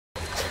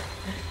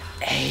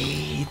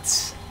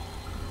8.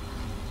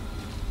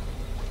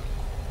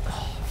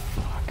 Oh,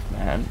 fuck,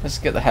 man. Let's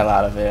get the hell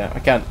out of here. I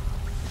can't...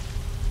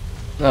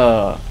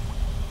 Oh,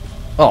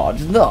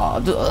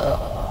 no.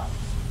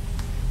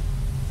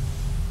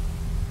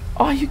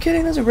 Oh, are you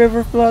kidding? There's a river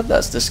of blood?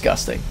 That's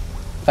disgusting.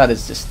 That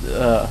is just...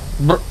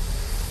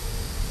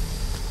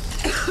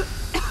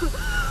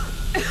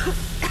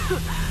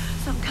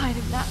 Some kind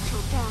of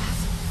natural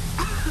gas.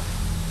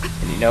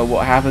 And you know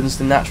what happens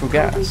to natural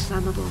gas?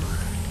 Flammable.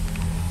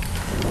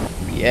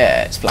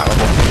 Yeah, it's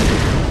flammable.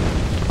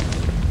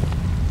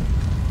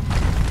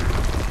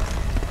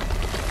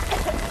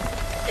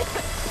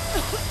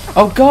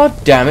 Oh,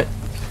 god damn it.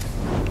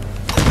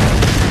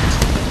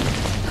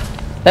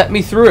 Let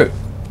me through.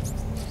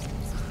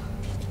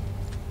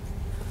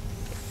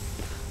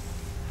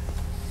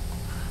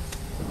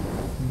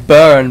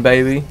 Burn,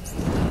 baby.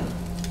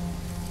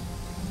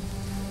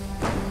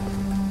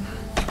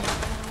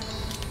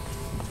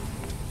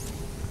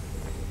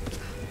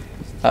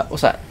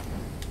 What's that?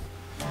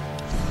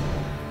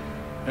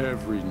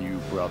 Every new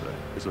brother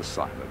is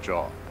assigned a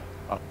job,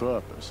 a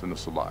purpose in the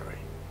Solari.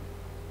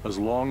 As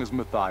long as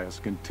Matthias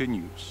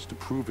continues to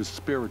prove his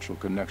spiritual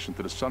connection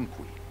to the Sun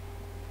Queen,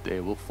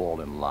 they will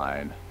fall in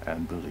line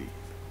and believe.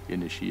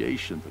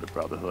 Initiation to the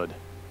Brotherhood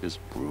is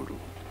brutal.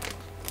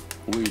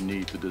 We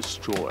need to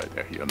destroy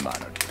their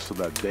humanity so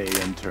that they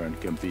in turn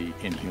can be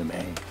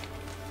inhumane.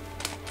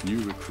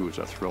 New recruits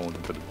are thrown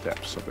into the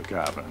depths of the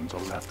caverns or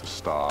left to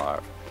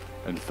starve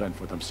and fend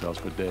for themselves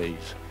for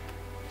days,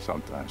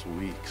 sometimes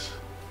weeks.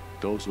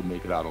 Those who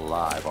make it out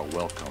alive are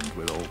welcomed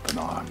with open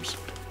arms.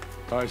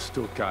 I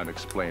still can't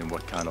explain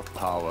what kind of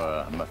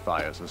power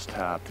Matthias has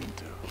tapped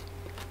into.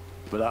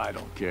 But I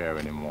don't care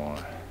anymore.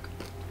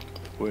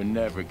 We're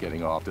never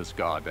getting off this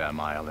goddamn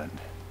island.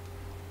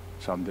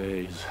 Some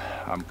days,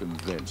 I'm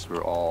convinced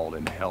we're all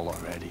in hell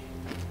already.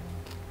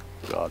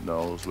 God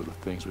knows with the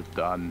things we've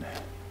done,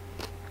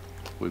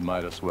 we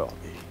might as well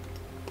be.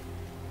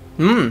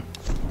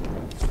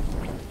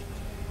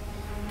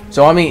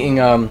 So I'm eating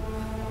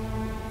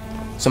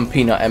some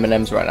peanut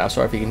M&Ms right now.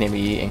 Sorry if you can hear me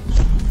eating,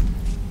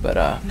 but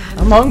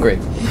I'm hungry.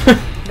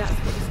 That's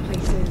what this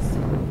place is.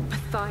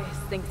 Matthias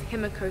thinks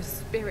Himiko's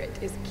spirit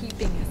is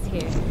keeping us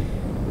here.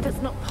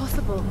 That's not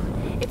possible.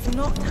 It's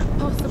not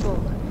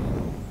possible.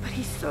 But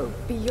he's so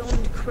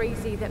beyond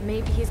crazy that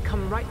maybe he's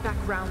come right back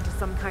round to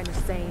some kind of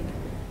sane.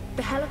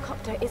 The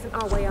helicopter isn't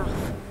our way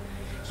off.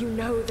 You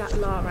know that,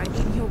 Lara,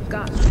 in your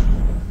gut.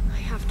 I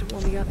have to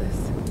warn the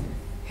others.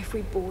 If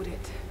we board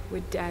it, we're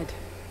dead.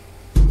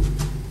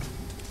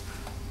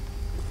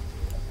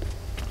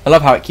 I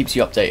love how it keeps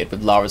you updated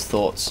with Lara's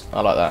thoughts.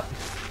 I like that.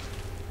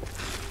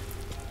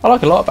 I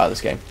like a lot about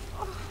this game.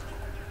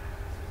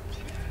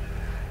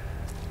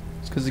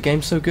 It's because the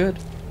game's so good.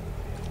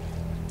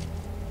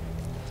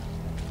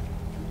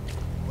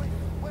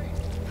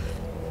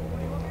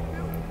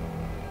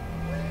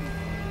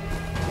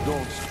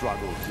 Don't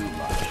struggle too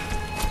much.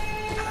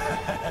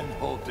 And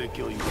hope they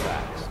kill you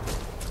fast.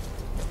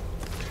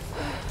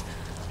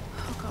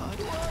 Oh God.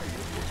 No.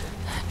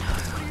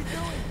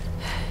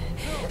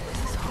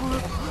 This is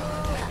horrible.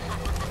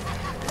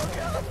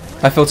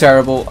 I feel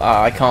terrible.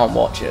 I can't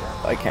watch it.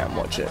 I can't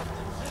watch it.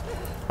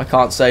 I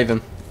can't save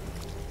him.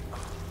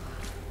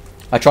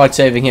 I tried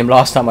saving him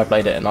last time I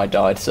played it and I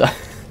died, so...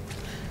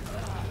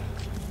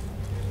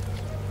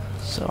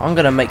 So I'm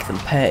gonna make them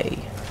pay.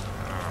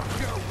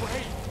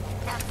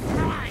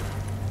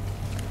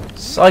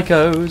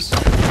 Psychos!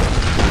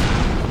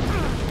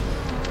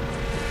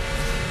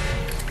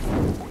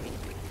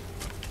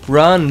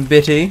 Run,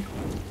 Bitty!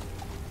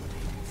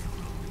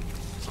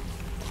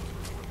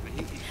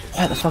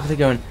 Where the fuck are they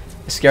going?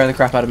 They're scaring the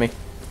crap out of me.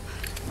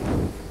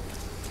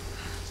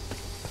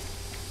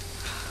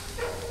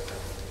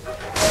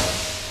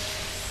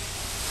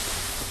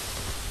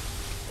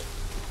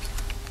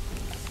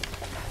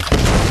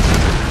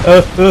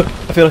 I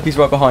feel like he's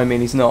right behind me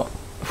and he's not.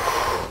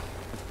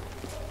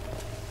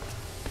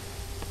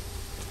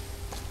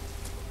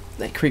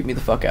 They creep me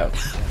the fuck out.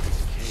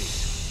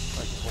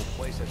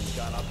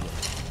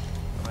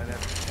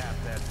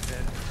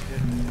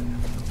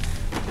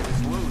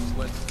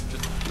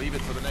 Leave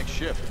it for the next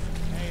shift.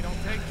 Hey, don't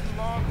take too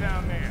long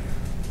down there.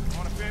 I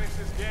want to finish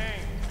this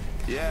game.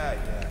 Yeah.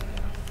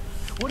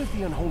 What if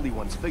the unholy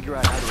ones figure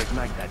out how to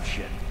ignite that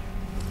shit?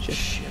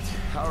 Shit.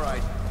 All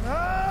right.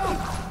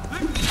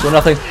 Do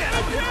nothing.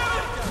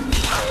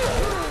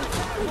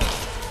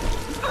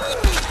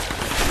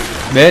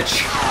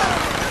 Bitch.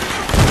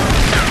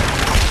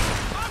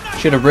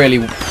 Should have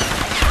really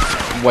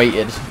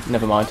waited.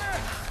 Never mind.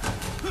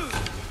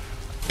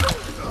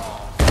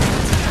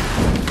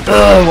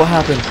 Ugh, what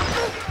happened?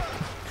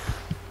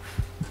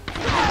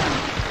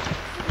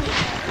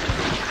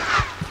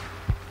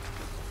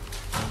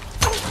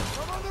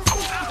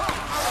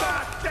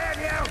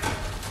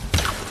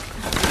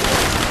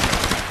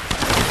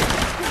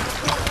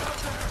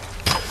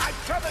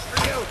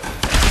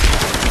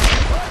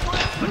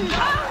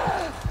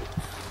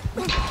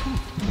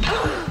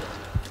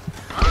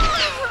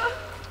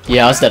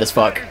 Yeah, I was dead as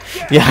fuck.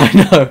 Yeah, I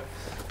know.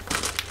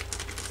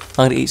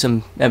 I'm gonna eat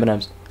some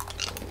M&Ms.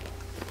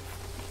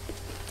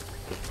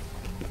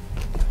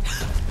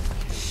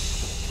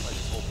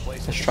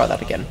 Let's try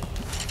that again.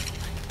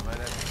 Might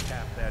have to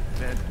tap that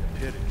vent in the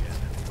pit again.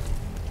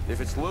 If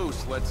it's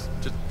loose, let's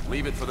just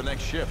leave it for the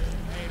next ship.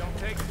 Hey, don't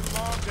take too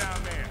long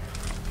down there.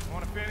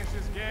 Want to finish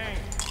this game?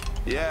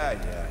 Yeah.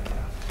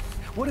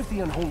 What if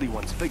the unholy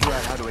ones figure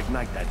out how to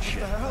ignite that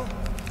shit?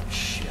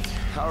 Shit.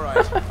 All right.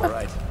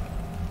 I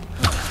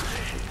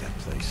hate that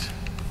place.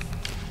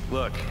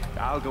 Look,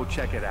 I'll go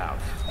check it out.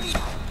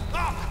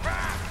 Oh,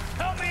 crap!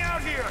 Help me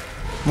out here!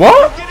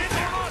 What? Get in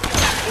there!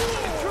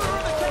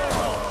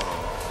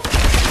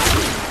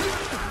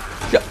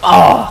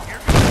 Ah!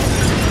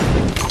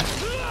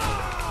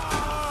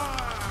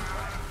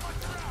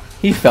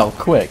 He fell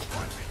quick.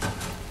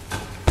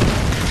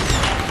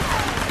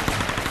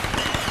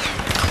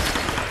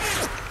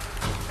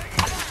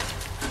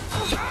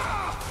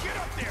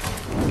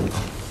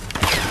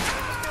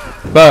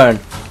 Burn.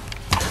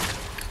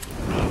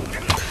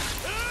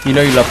 You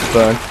know you love to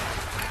burn.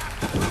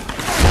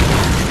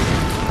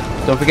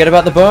 Don't forget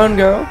about the burn,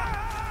 girl.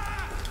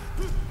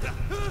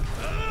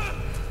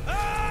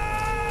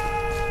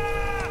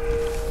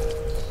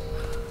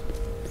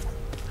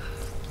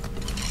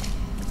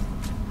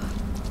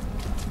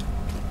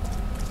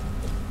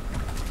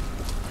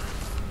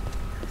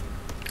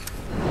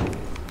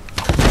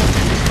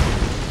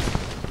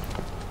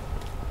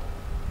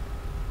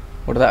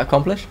 What did that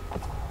accomplish?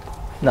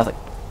 Nothing.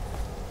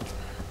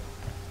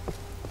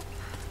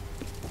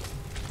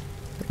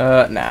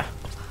 Nah.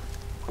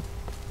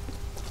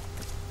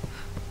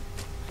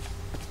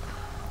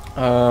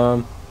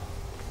 Oh.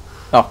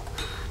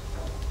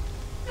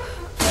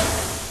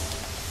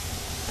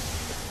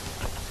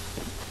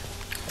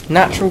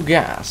 Natural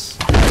gas.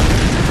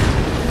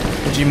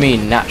 What do you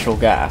mean, natural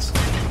gas?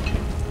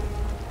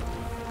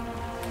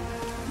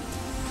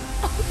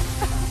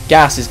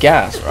 Gas is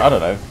gas, or I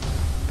don't know.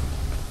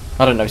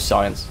 I don't know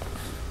science.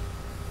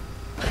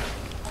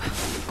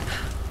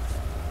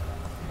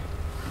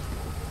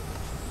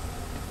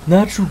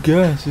 Natural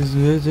gas is...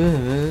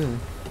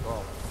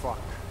 Oh, fuck.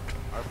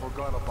 I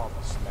forgot about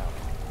the smell.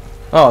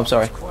 Oh, I'm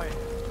sorry. Quiet.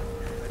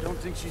 I don't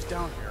think she's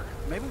down here.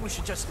 Maybe we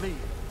should just leave.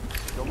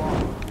 Come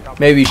on. We have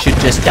Maybe you should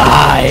just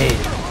die.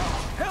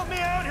 Help me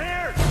out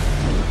here!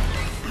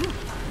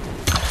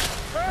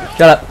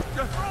 Shut up.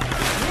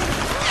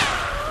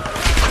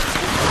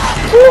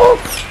 Woo!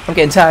 I'm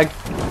getting tagged.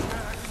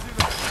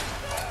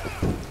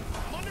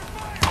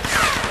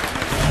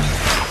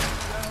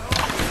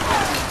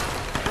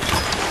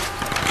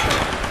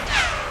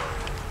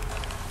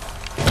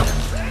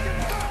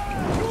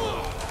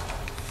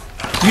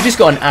 You just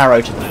got an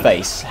arrow to the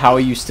face. How are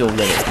you still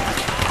living?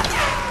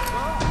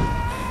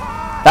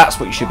 That's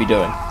what you should be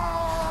doing.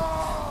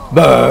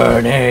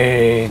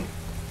 Burning.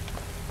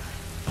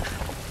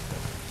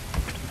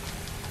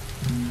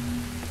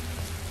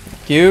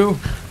 Thank you.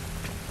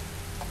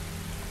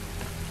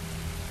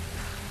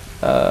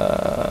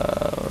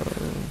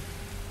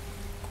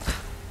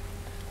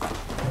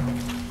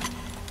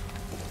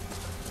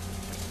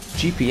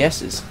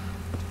 GPSs.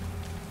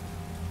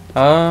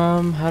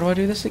 How do I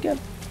do this again?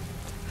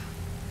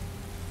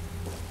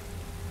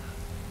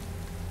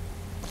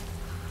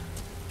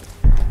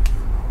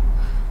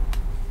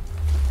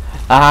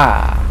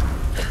 Ah.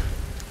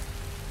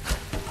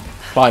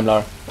 Climb,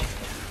 Lara.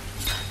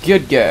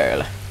 Good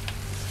girl.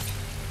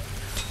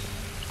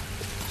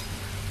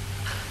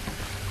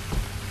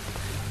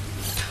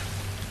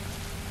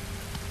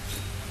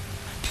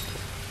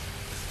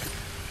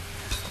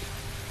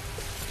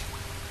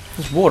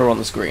 There's water on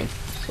the screen.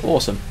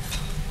 Awesome.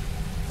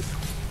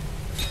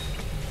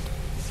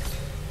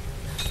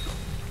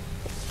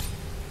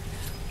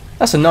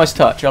 That's a nice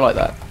touch. I like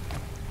that.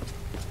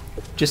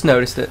 Just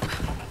noticed it.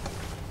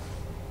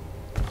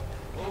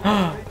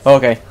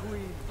 Okay.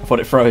 I thought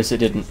it froze. It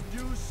didn't.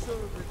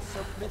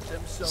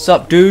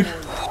 Sup, dude?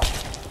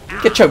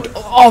 Get choked.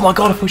 Oh my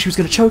god, I thought she was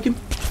going to choke him.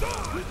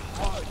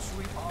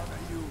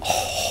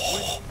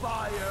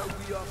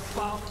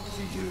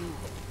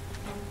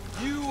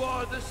 You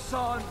are the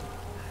sun.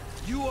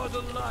 You are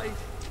the light.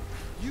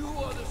 You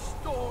are the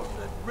storm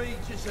that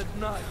rages at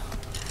night.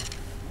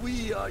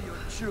 We are your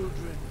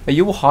children. Are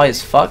you all high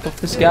as fuck off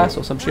this gas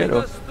or some shit?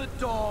 Or? Us the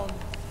dawn.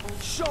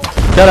 Show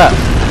Shut up.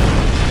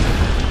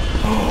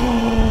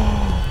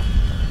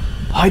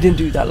 I didn't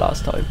do that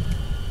last time.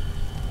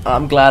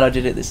 I'm glad I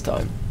did it this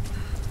time.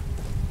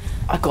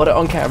 I got it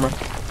on camera.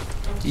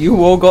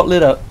 You all got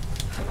lit up.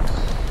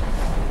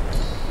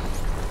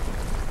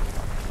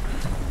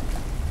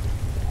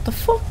 What the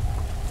fuck?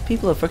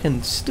 People are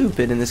freaking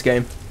stupid in this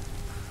game.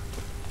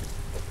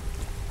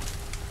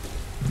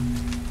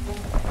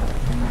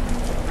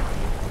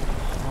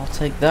 I'll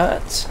take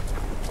that.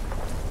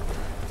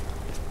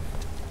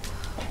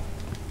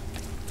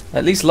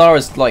 At least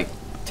Lara's like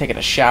taking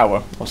a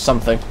shower or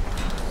something.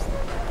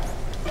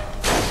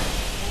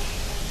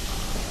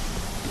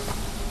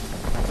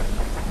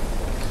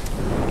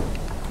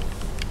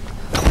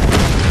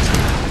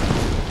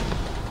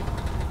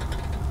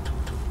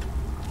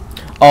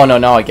 Oh no,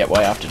 now I get what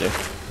I have to do.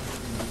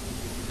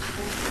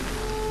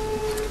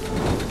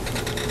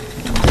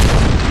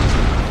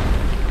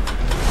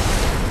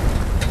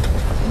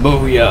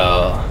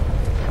 Booyah!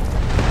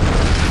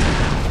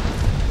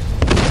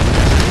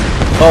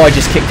 Oh, I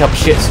just kicked up a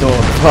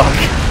shitstorm. Fuck.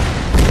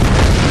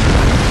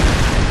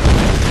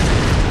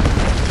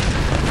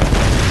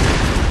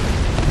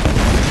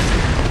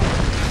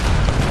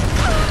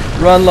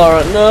 Run,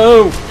 Lara.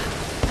 No!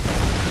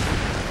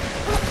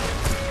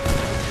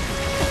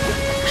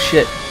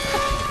 Shit.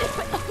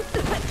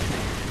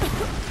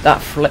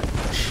 That flip.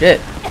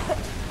 Shit.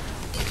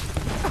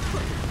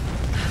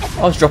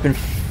 I was dropping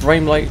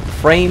frame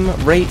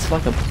rates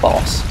like a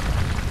boss.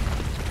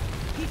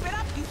 Keep it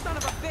up, you son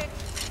of a bitch.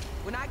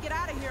 When I get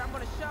out of here, I'm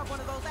gonna shove one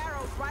of those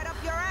arrows right up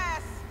your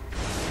ass.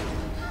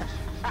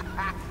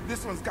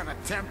 This one's got a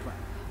temper.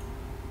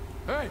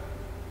 Hey,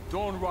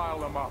 don't rile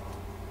them up.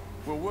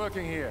 We're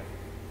working here.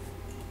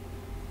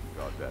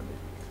 God damn it.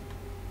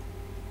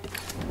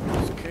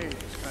 This cage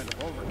is kind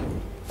of over.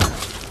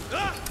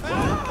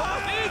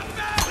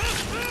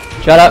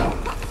 Shut up.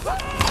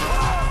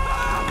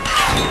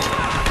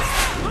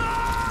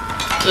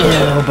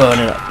 Ugh,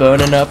 burning up,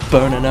 burning up,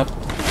 burning up.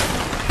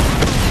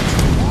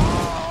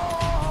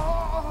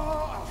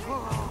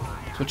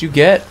 That's what you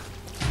get.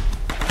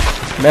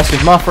 Mess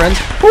with my friends.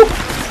 Woo!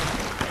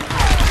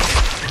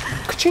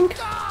 Ka-chink.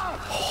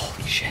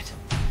 Holy shit.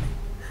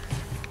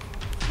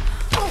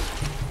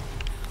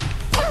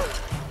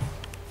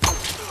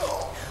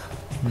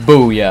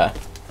 Booyah.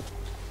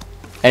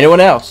 Anyone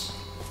else?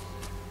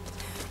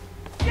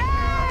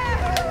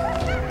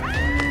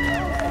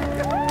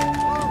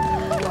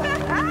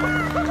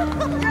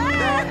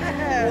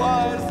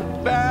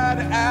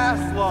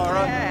 Badass,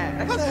 Lara.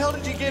 How the hell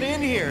did you get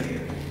in here?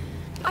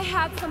 I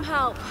had some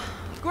help.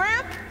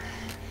 Gramp?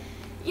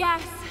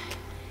 Yes.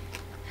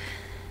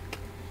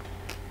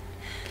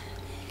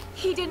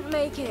 He didn't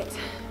make it.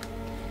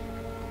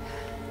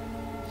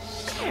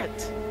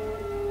 Shit.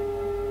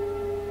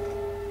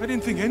 I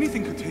didn't think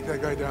anything could take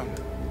that guy down.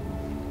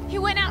 He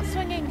went out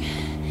swinging.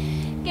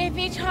 Gave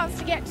me a chance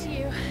to get to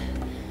you.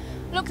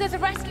 Look, there's a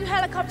rescue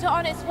helicopter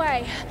on its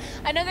way.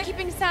 I know they're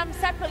keeping Sam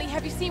separately.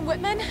 Have you seen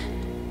Whitman?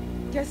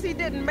 Guess he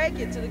didn't make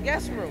it to the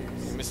guest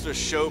rooms. Mr.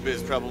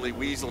 Showbiz probably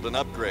weaseled an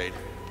upgrade.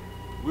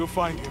 We'll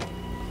find him.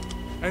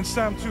 And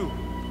Sam too.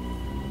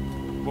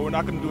 But we're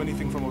not gonna do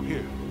anything from up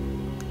here.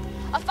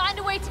 I'll find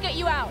a way to get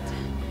you out.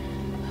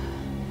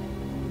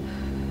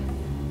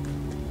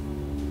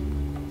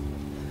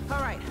 All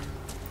right.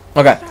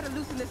 Okay. Try to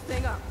loosen this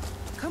thing up.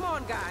 Come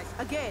on, guys.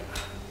 Again.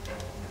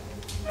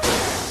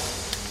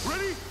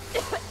 Ready?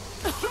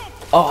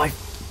 Oh, I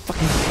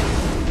fucking...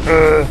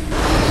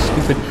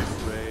 stupid.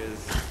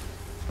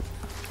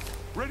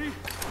 Ready?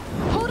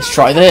 Let's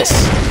try this.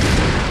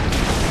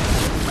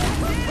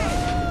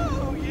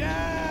 Oh,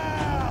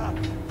 yeah!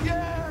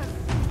 Yes!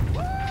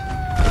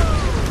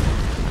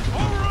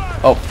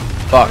 Oh,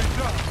 fuck.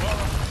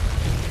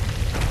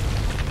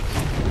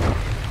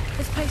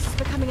 This place is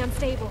becoming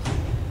unstable.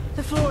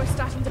 The floor is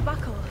starting to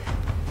buckle.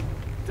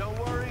 Don't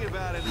worry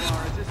about it,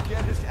 Lara. Just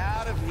get us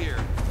out of here.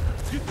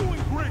 You're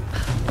doing great.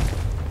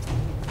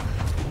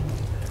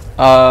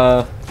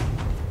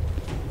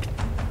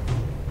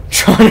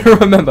 Trying to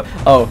remember.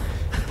 Oh.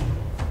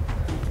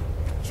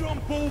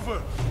 Jump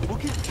over. We'll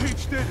keep the cage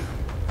steady.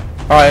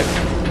 Alright.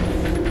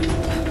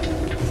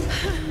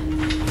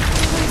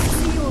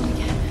 See you all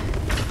again.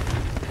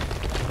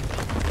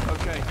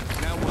 Okay,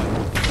 now what?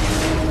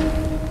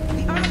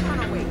 The other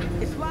runaway.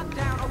 It's locked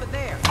down over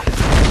there.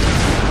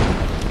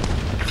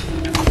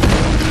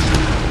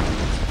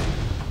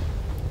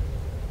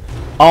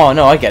 Oh,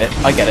 no, I get it.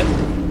 I get it.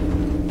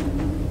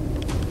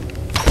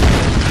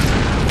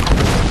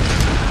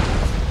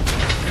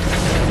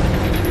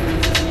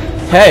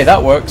 Hey,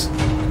 that works.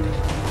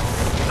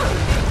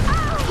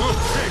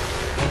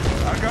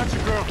 I got you,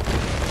 girl.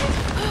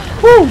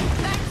 Woo!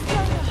 Thanks,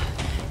 Jonah.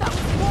 That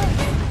was great.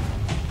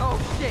 Oh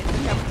shit,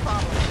 we have a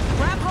problem.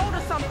 Grab hold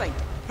of something.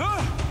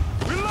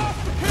 We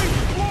lost the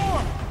cage floor.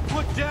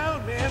 Look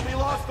down, man. We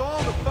lost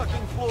all the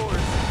fucking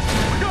floors.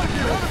 We gotta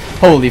get out of here.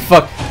 Holy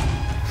fuck.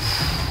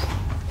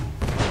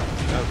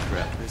 Oh,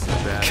 crap. This is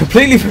bad.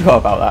 Completely forgot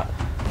about that.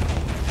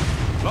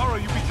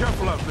 Lara, you be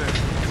careful out there.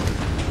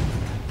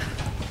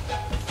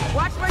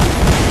 Watch where you...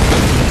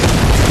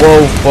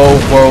 Whoa, whoa,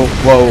 whoa,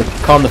 whoa.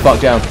 Calm the fuck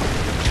down.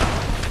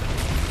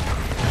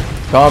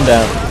 Calm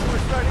down. We're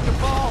starting to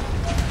fall.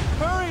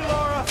 Hurry,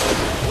 Lara.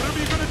 Whatever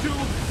you're gonna do,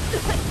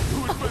 do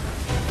it quick.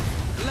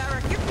 Lara,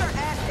 get your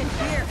ass in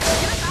here.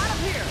 Get us out of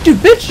here. Dude,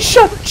 bitch,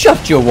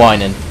 shut your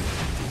whining.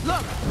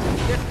 Look,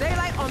 there's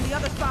daylight on the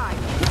other side.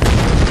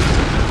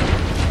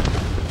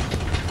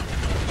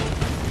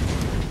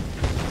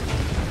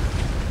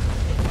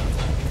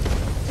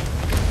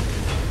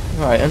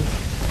 Alright, then.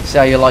 See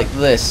how you like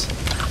this.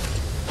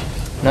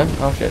 No?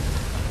 Oh shit.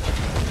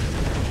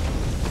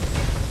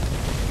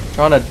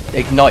 Trying to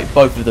ignite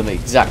both of them at the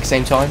exact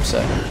same time,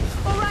 so.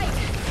 All right.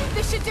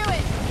 This should do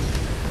it.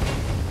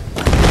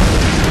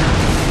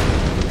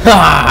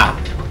 Ha!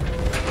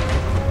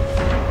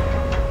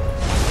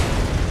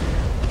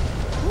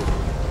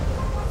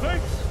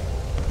 Thanks.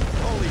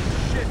 Holy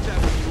shit, that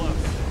was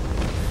close.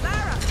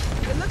 Lara,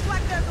 it looks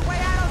like there's a way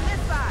out on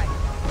this side.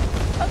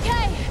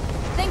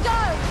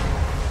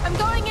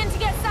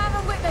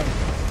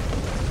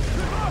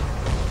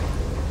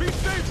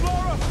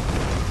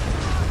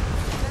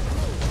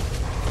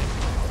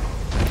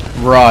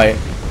 Right.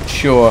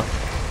 Sure.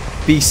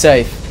 Be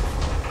safe.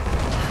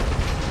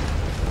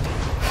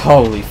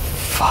 Holy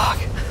fuck.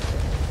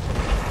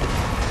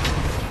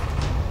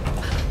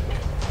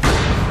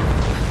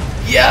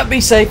 Yeah,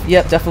 be safe.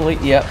 Yep, definitely.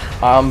 Yep.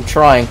 I'm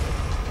trying.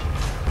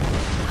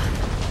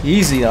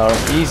 Easy now.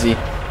 Easy.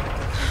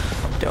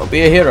 Don't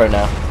be a hero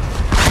now.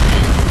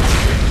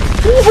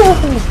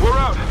 We're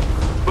out,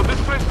 but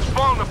this place is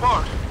falling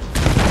apart.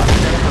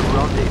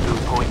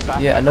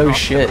 Yeah, no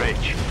shit.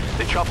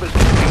 The choppers.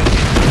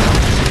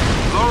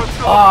 Laura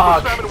still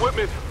has Sam and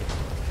Whitman.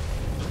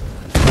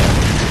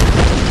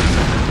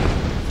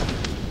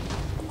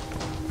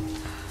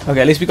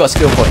 Okay, at least we got a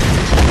skill point.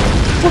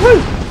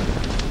 Woohoo!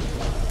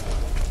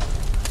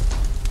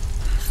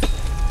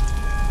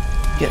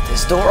 Get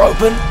this door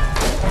open.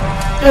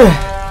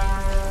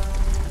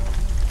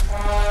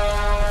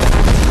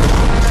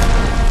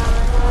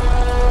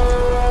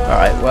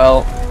 Alright,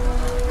 well.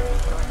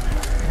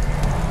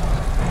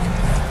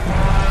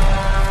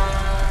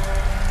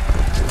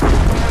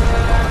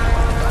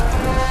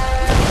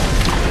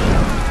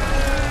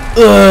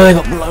 I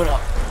got blown up.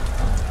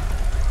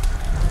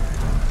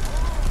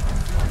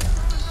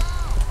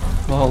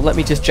 Well, let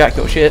me just jack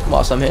your shit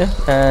whilst I'm here,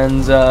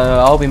 and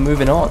I'll be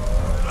moving on.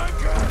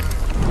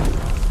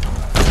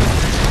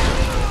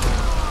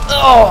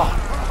 Oh!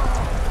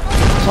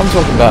 That's what I'm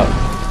talking about.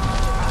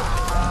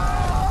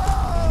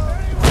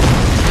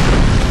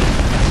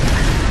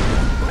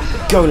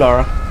 Go,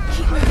 Lara.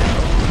 Keep moving.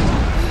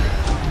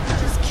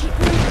 Just keep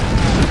moving.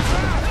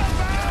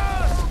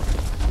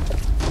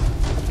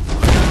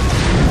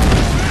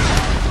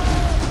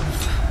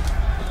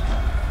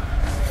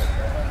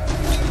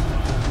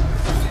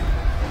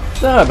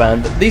 No,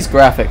 man, but these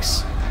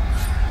graphics,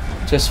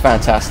 just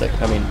fantastic.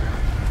 I mean,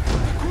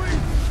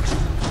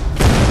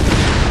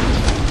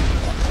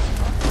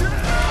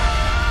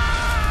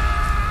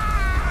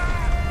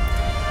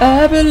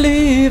 I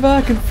believe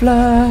I can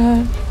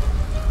fly.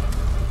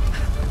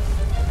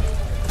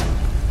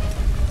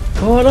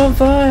 Caught on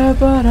fire,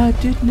 but I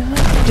did not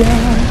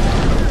die.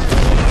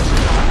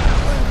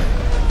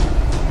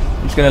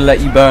 I'm just gonna let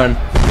you burn.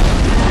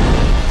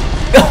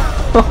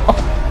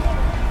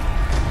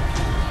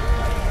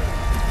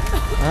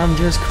 I'm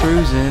just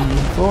cruising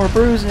for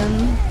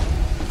bruising.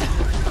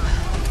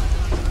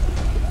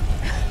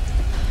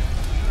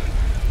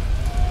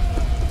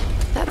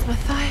 That's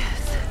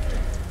Matthias.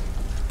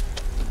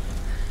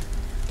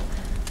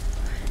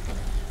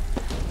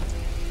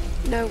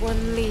 No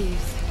one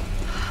leaves.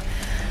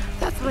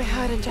 That's what I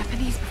heard in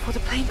Japanese before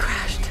the plane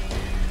crashed.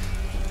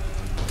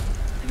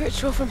 The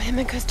ritual from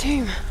Himiko's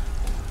tomb.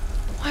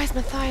 Why is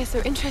Matthias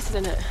so interested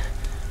in it?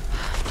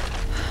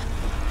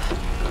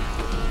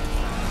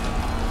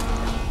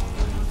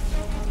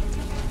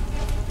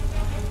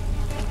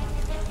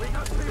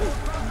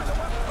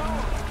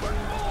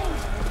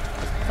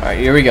 Alright,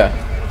 here we go.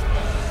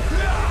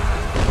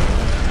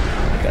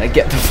 Gotta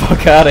get the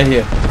fuck out of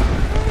here.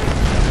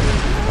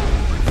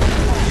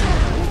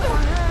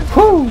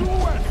 Whew!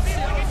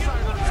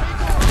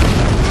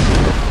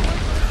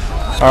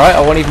 Alright, I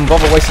won't even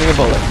bother wasting a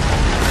bullet.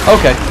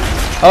 Okay.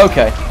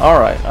 Okay.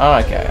 Alright.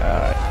 Okay.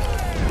 Alright.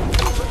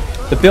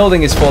 The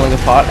building is falling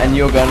apart and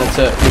you're gonna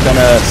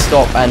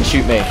stop and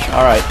shoot me.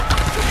 Alright.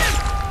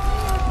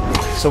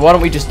 So why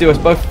don't we just do us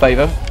both a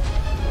favour?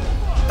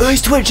 Oh,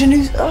 he's twitching.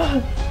 He's...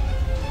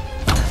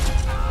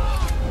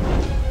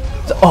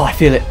 Oh, I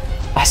feel it.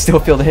 I still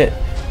feel the hit.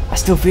 I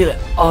still feel it.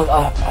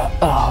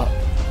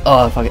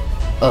 Oh, fuck it.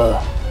 Oh,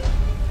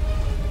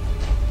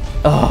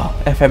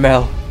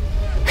 FML.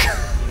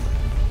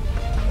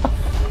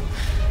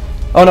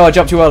 Oh no, I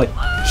jumped too early.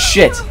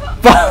 Shit.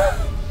 I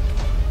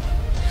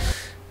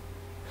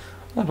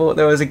thought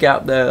there was a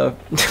gap there though.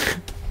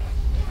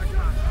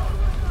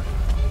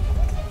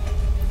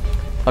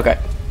 Okay.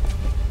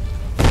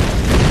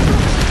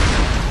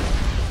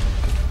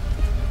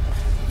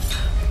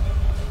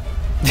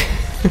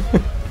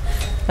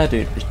 That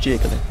dude was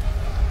jiggling.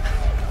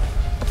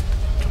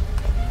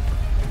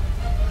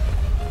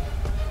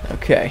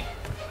 Okay.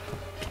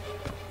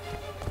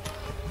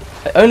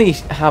 I only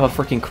have a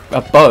freaking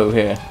bow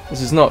here.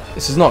 This is not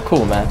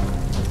cool, man.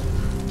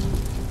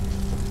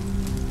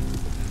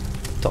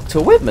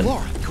 Dr. Whitman.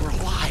 Laura, you're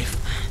alive.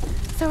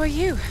 So are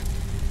you.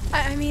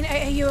 I mean,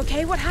 are you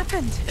okay? What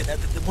happened?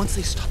 Once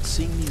they stopped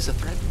seeing me as a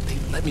threat, they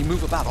let me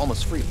move about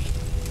almost freely.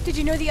 Did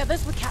you know the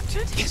others were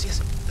captured?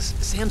 Yes.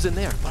 Sam's in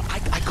there, but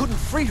I couldn't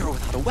free her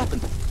without a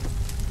weapon.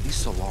 These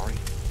Solari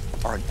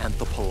are an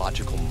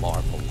anthropological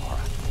marvel,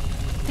 Laura.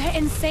 They're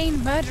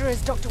insane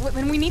murderers, Dr.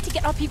 Whitman. We need to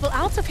get our people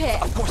out of here.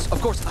 Of course.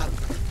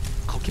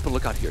 I'll keep a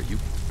lookout here. You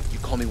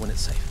call me when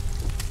it's safe.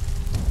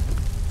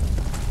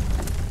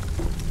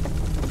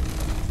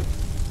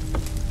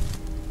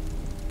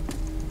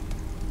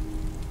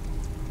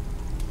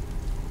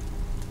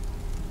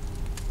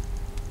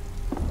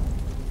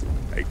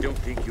 I don't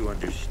think you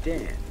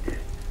understand.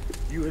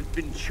 You have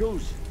been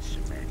chosen,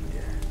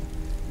 Samantha.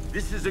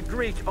 This is a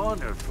great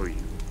honor for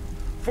you.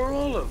 For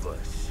all of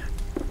us.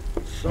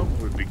 Some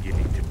were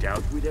beginning to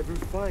doubt we'd ever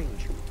find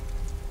you.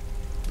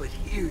 But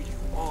here you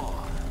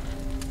are.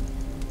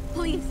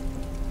 Please.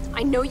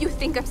 I know you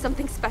think I'm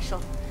something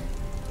special,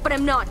 but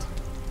I'm not.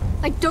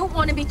 I don't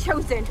want to be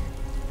chosen.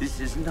 This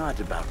is not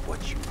about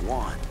what you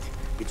want.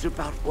 It's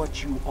about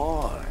what you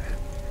are.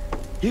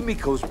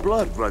 Himiko's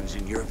blood runs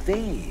in your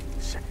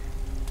veins.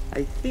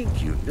 I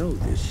think you know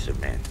this,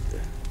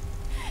 Samantha.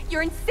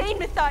 You're insane,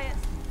 Matthias.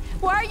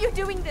 Why are you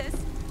doing this?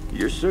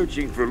 You're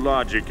searching for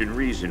logic and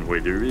reason where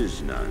there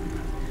is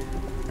none.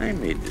 I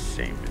made the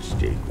same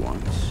mistake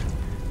once.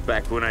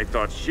 Back when I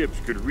thought ships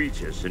could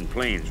reach us and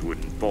planes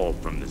wouldn't fall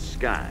from the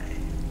sky.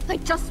 I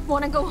just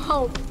want to go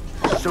home.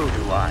 So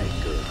do I,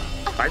 girl.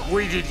 I've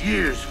waited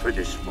years for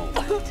this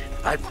moment.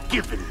 I've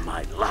given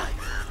my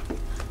life.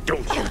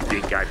 Don't you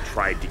think I've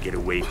tried to get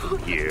away from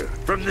here?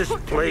 From this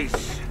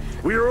place?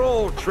 We're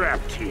all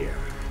trapped here.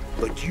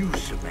 But you,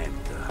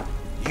 Samantha,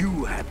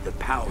 you have the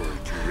power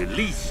to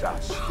release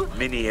us.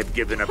 Many have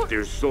given up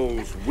their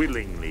souls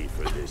willingly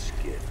for this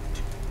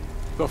gift.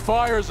 The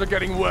fires are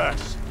getting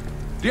worse.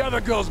 The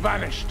other girl's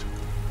vanished.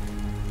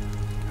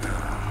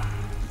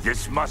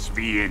 This must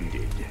be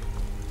ended.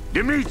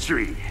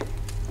 Dimitri,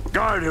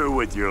 guard her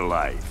with your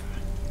life.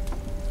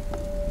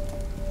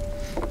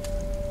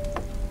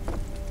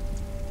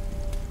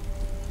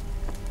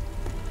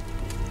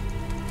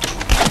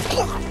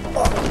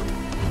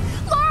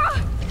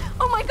 Lara!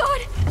 Oh my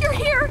god, you're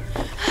here!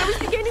 I was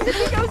beginning to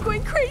think I was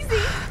going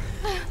crazy.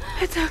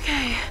 It's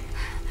okay.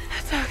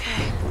 It's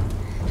okay.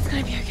 It's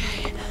gonna be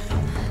okay.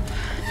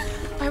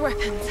 My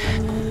weapons.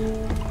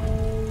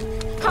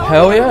 How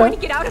Hell are we yeah. going to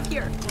get out of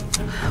here?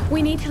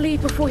 We need to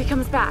leave before he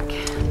comes back.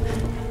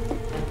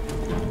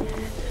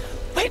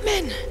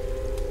 Whitman!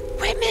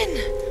 Whitman!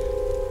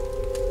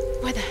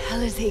 Where the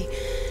hell is he?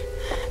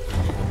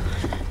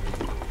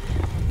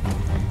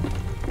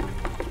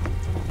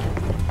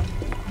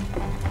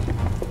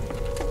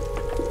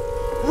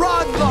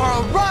 Run,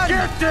 Lara, run!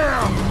 Get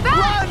down!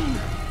 Back!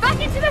 Back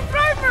into the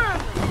throne room!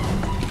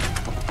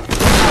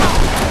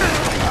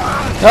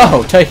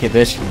 Oh, take it,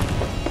 bitch.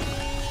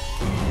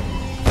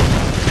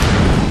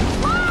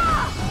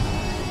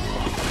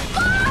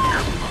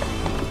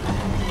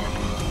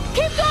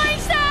 Keep going,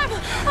 Sam!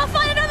 I'll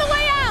find another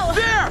way out!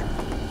 There!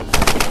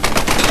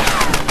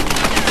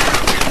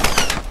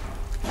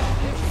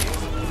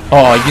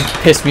 Oh, you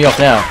pissed me off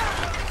now.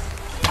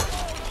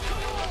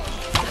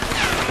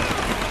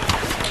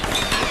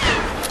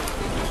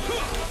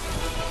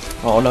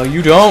 Oh no,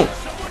 you don't.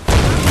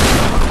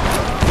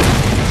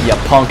 You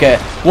punk it.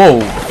 Whoa,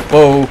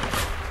 whoa.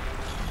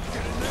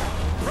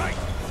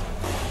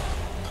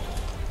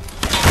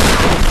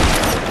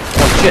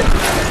 Oh shit.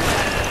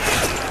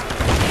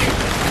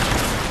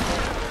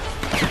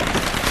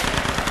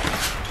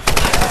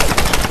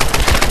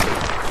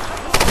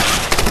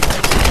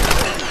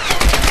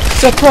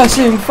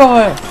 Suppressing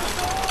fire.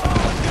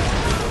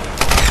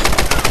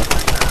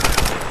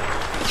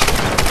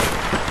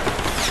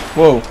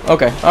 Whoa,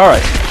 okay,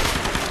 alright.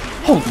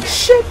 Holy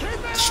shit!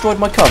 Destroyed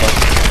my cover.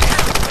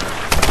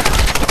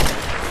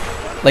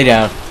 Lay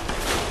down.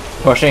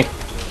 Pushing.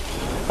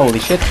 Holy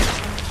shit.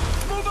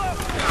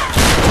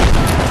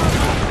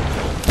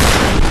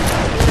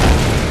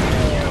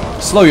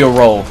 Slow your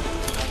roll.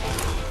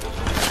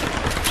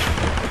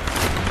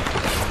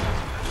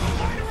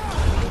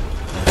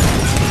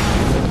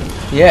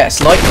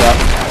 Yes, like that.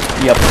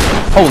 Yep.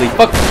 Holy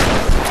fuck.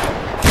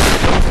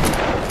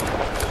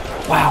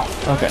 Wow,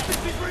 okay.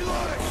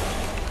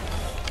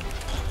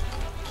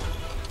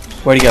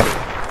 Where'd he go?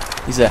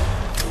 He's there.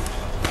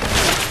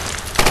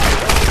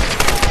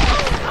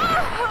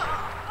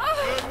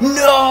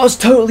 No, I was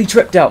totally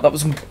tripped out. That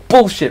was some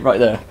bullshit right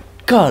there.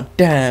 God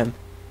damn.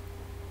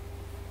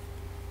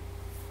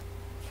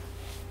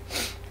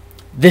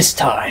 This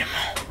time.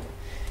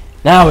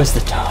 Now is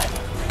the time.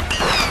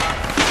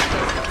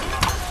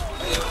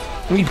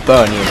 Let me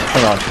burn you.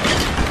 Hang on.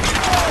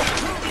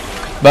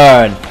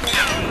 Burn.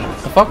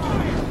 The fuck?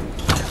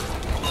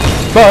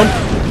 Burn.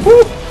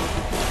 Woo.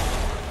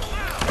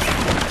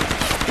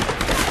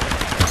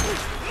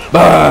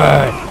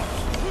 Burn!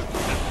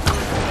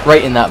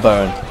 Right in that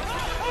burn.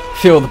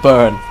 Feel the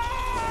burn.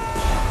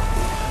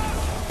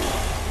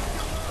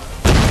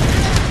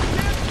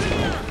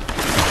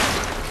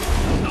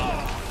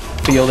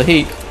 Feel the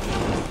heat.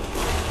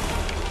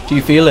 Do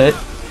you feel it?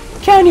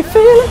 Can you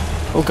feel it?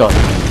 Oh god.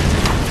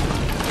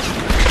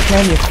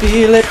 Can you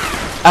feel it?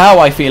 Ow,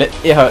 I feel it.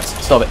 It hurts.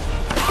 Stop it.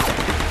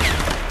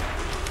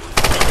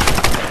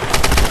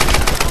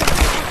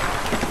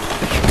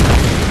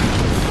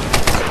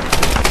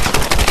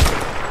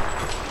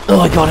 Oh,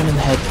 I got him in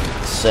the head.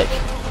 Sick.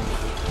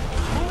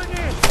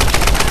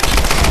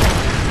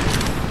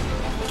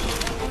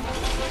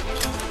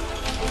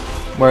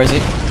 Where is he?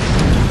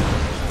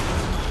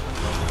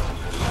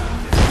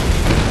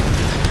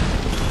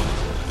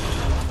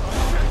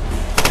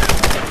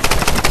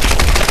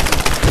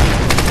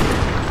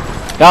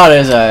 Got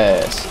his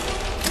ass.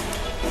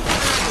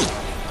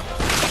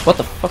 What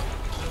the fuck?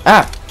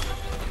 Ah!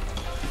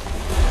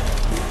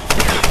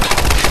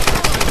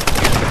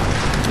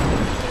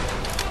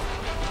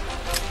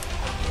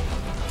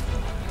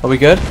 Are we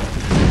good?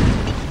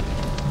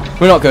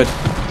 We're not good.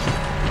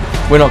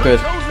 We're not good.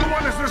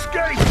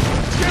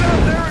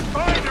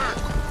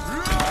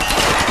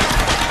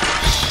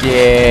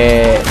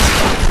 Shit.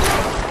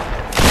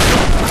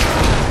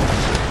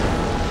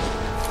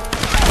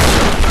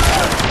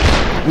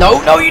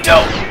 No, no you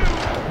don't.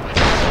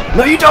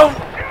 No you don't.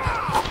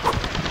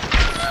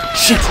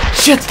 Shit,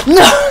 shit.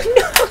 No,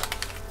 no.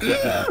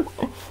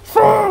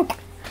 Fuck.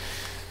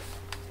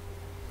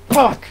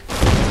 Fuck.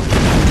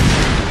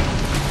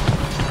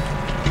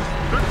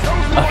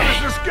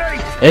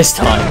 Okay. It's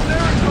time.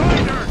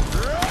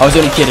 I was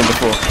only kidding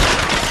before.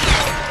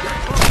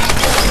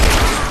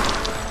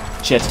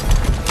 Shit.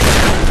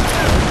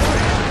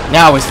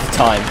 Now is the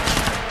time.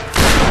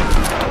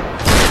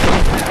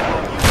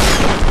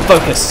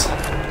 Focus.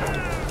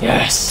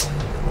 Yes.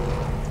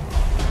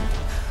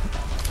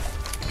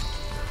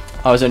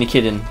 I was only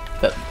kidding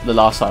that the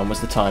last time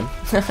was the time.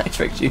 I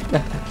tricked you.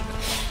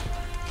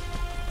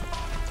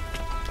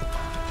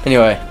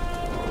 Anyway.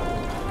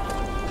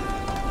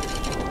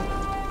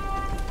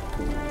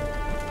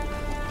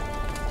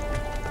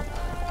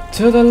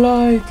 To the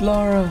light,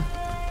 Lara.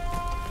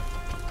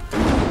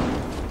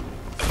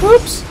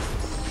 Whoops.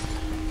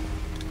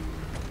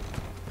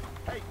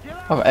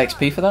 I got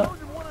XP for that.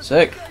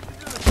 Sick.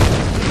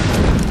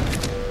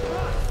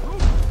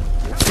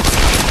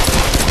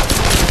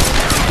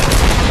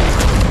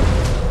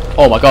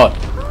 Oh my god.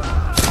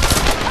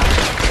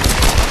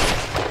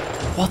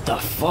 What the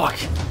fuck?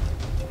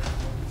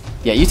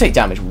 Yeah, you take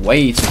damage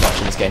way too much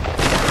in this game.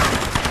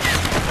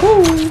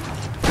 Woo.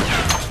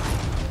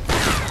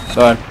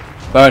 Burn.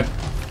 Burn.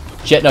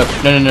 Shit, no.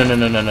 No, no, no, no,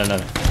 no, no, no, no.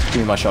 Give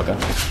me my shotgun.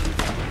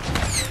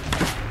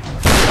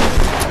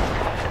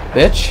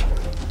 Bitch.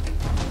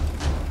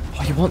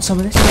 Oh, you want some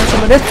of this? You want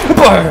some of this?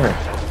 Burn!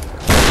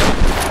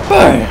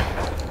 Burn!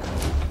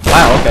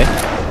 Wow, okay.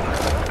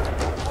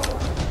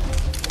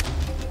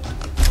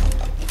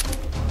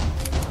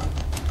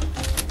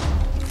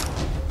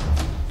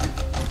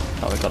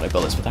 Oh, we've got no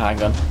bullets for the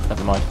handgun.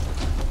 Never mind.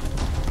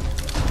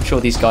 I'm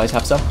sure these guys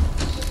have some.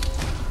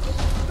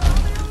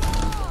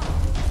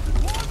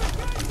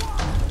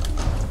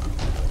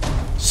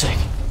 Sick.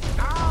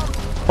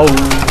 Oh.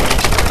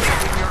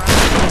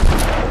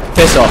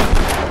 Piss off.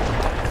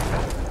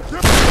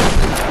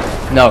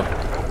 No.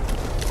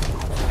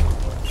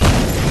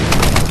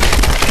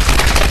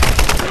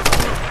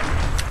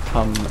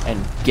 Come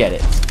and get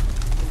it,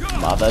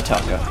 mother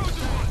tucker.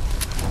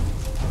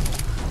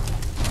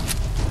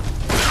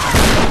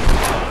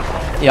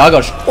 Yeah, I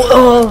got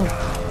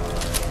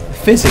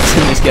physics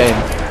in this game.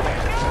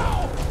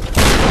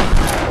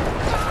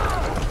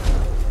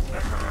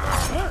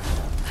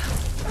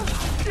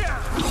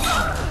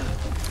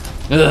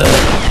 Ugh.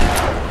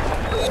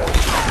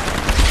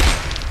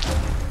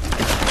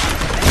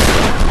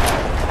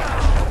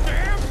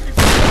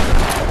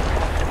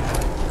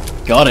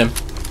 Got him.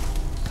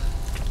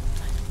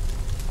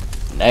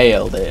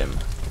 Nailed him.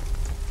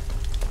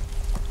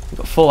 We've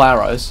got full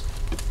arrows.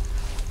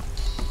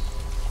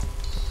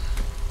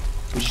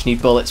 We just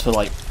need bullets for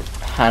like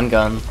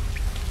handgun,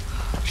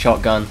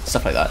 shotgun,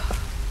 stuff like that.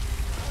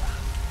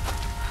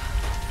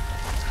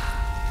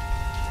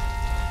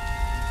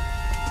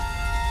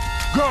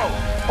 Go!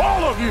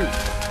 All of you!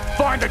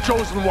 Find the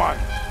chosen one!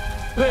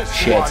 This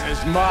one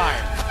is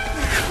mine!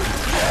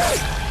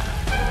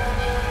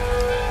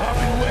 I've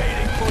been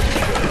waiting for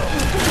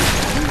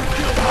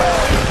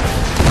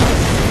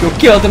you. You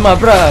killed my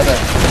brother!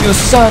 You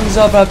sons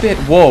of a bit.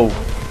 Whoa.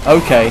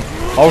 Okay.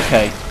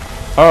 Okay.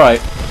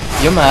 Alright.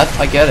 You're mad.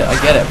 I get it. I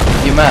get it.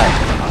 You're mad.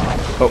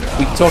 But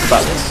we can talk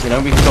about this, you know?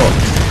 We can talk.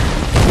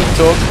 We can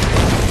talk.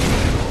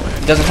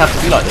 It doesn't have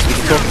to be like this. We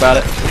can talk about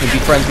it. We can be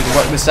friends. We can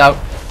work this out.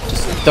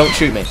 Just don't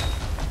shoot me.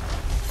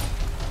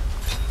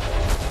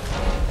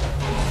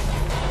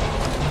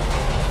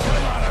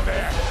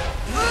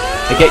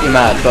 I get you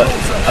mad, but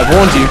I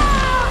warned you.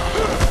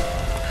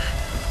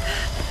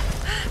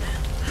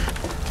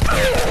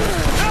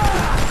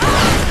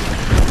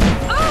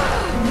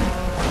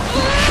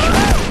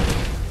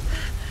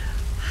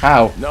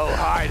 How? No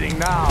hiding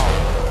now.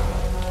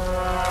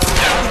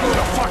 I'm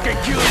gonna fucking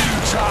kill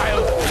you,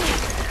 child.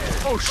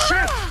 Oh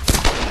shit!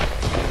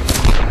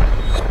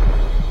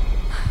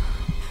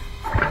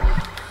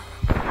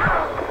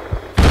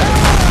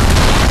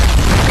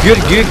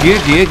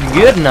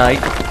 Good night.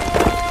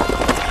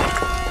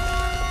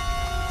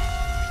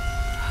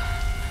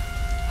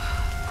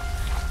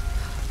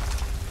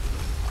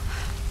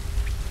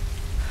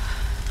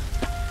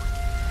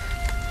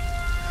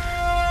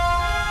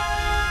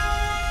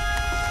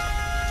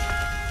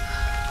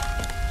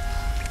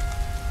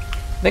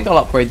 I think I'll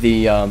upgrade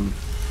the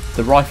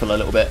rifle a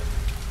little bit,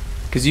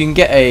 because you can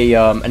get a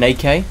an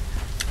AK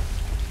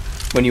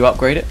when you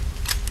upgrade it.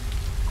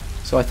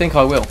 So I think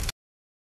I will.